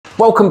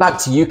Welcome back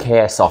to UK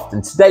Airsoft,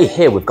 and today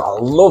here we've got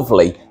a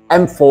lovely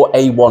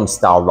M4A1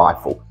 style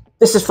rifle.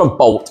 This is from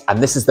Bolt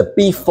and this is the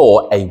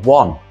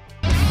B4A1.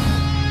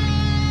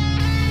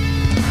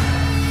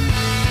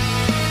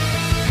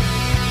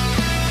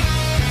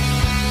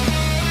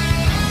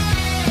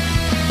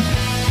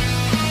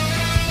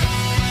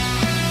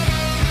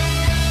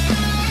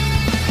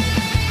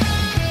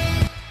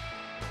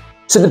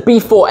 So the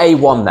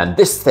B4A1 then,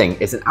 this thing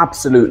is an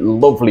absolute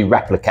lovely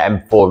replica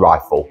M4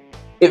 rifle.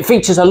 It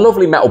features a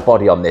lovely metal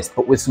body on this,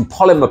 but with some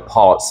polymer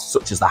parts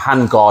such as the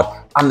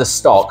handguard and the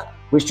stock,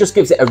 which just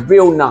gives it a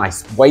real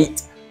nice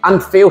weight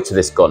and feel to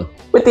this gun,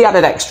 with the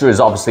added extras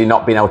obviously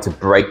not being able to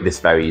break this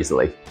very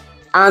easily.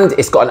 And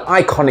it's got an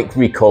iconic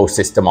recoil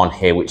system on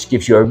here, which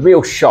gives you a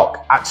real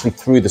shock actually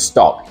through the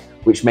stock,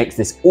 which makes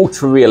this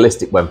ultra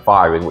realistic when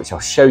firing, which I'll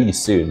show you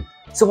soon.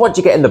 So what do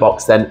you get in the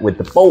box then with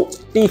the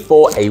Bolt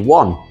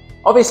B4A1?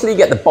 Obviously you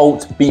get the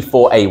Bolt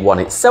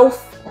B4A1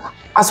 itself,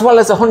 as well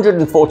as a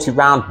 140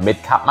 round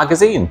mid-cap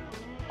magazine.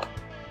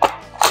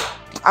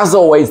 As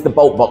always, the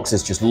Bolt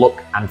boxes just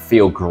look and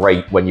feel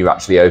great when you're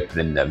actually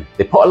opening them.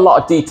 They put a lot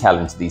of detail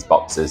into these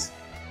boxes.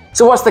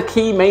 So what's the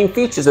key main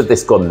features of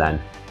this gun then?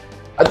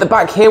 At the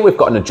back here, we've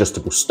got an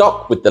adjustable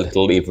stock with the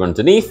little lever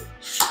underneath.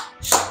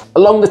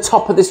 Along the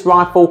top of this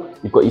rifle,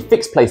 you've got your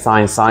fixed place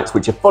iron sights,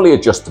 which are fully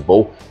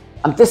adjustable.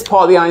 And this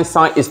part of the iron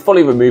sight is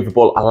fully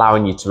removable,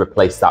 allowing you to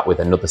replace that with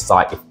another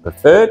sight if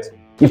preferred.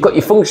 You've got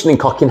your functioning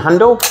cocking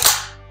handle,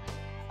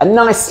 a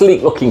nice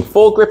sleek looking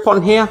foregrip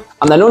on here,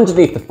 and then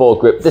underneath the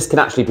foregrip, this can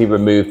actually be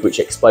removed, which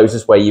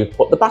exposes where you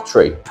put the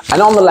battery.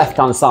 And on the left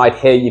hand side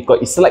here, you've got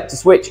your selector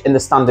switch in the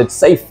standard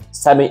safe,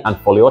 semi and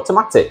fully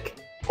automatic.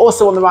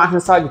 Also on the right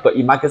hand side, you've got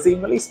your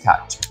magazine release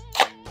catch.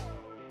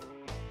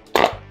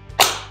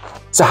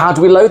 So how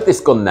do we load this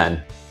gun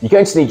then? You're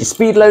going to need your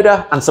speed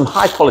loader and some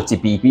high quality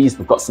BBs.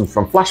 We've got some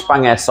from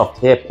Flashbang Airsoft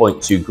here,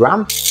 0.2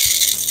 gram.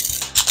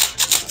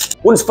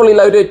 Once fully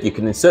loaded, you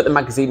can insert the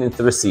magazine into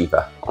the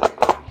receiver.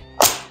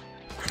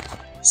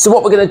 So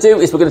what we're going to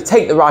do is we're going to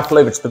take the rifle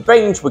over to the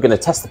range, we're going to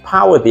test the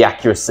power, the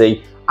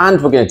accuracy,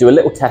 and we're going to do a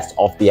little test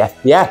of the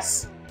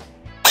FPS.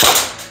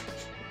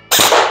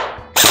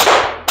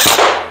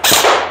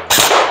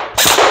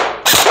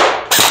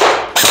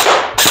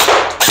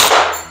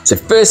 So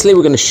firstly,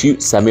 we're going to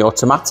shoot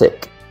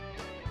semi-automatic.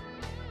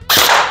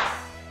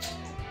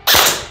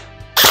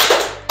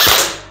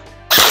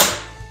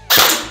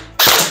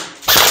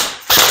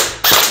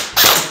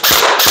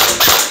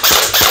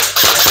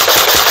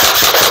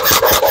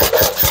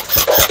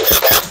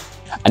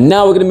 And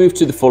now we're going to move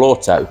to the full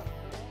auto.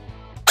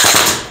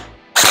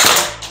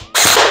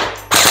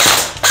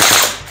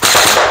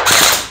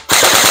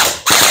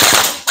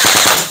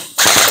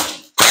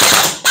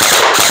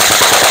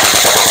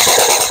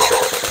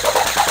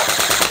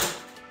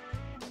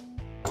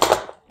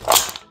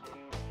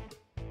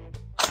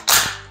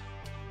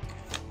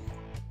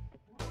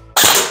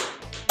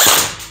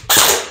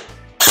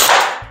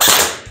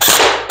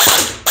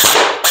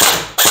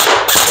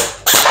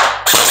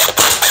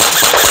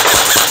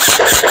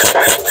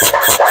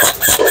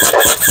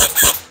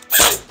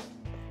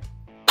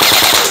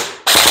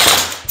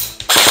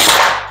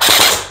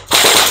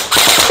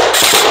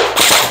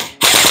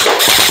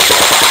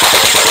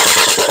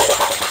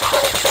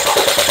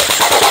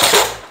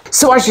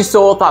 So as you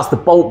saw, that's the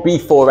Bolt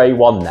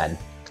B4A1 then.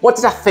 What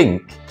did I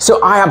think?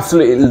 So I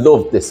absolutely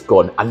loved this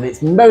gun, and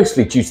it's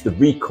mostly due to the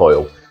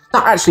recoil.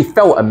 That actually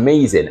felt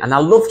amazing, and I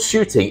loved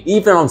shooting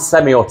even on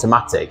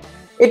semi-automatic.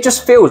 It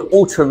just feels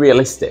ultra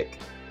realistic.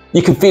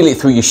 You can feel it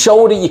through your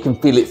shoulder, you can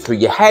feel it through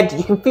your head,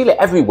 you can feel it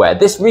everywhere.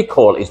 This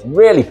recoil is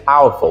really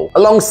powerful.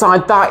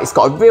 Alongside that, it's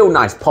got a real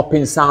nice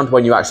pop-in sound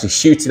when you're actually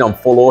shooting on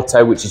full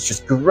auto, which is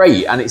just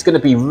great, and it's going to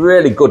be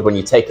really good when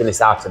you're taking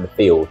this out in the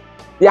field.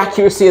 The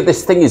accuracy of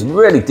this thing is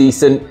really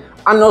decent,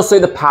 and also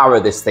the power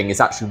of this thing is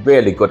actually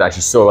really good, as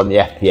you saw on the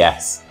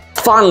FPS.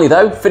 Finally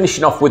though,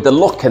 finishing off with the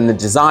look and the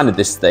design of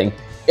this thing,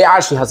 it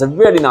actually has a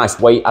really nice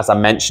weight, as I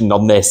mentioned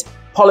on this,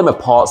 polymer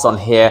parts on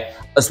here,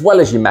 as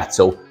well as your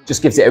metal,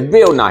 just gives it a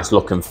real nice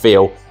look and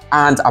feel,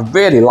 and I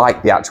really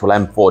like the actual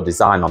M4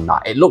 design on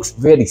that. It looks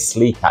really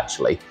sleek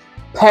actually.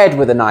 Paired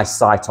with a nice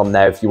sight on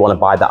there, if you want to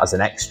buy that as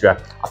an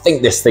extra, I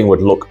think this thing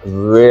would look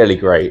really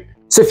great.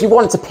 So if you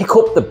want to pick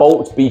up the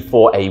Bolt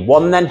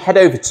B4A1 then head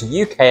over to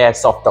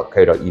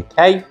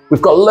ukairsoft.co.uk.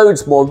 We've got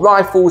loads more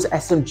rifles,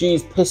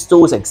 SMGs,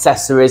 pistols,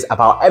 accessories,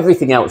 about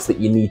everything else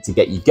that you need to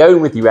get you going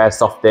with your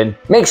airsofting.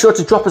 Make sure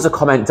to drop us a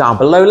comment down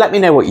below. Let me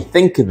know what you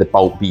think of the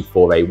Bolt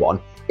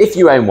B4A1. If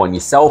you own one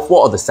yourself,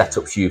 what other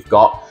setups you've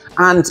got.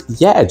 And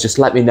yeah, just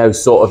let me know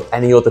sort of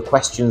any other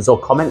questions or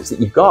comments that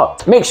you've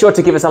got. Make sure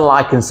to give us a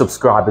like and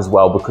subscribe as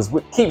well, because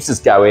it keeps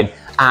us going,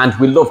 and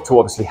we love to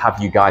obviously have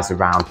you guys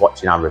around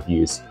watching our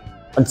reviews.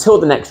 Until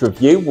the next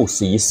review, we'll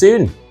see you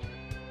soon.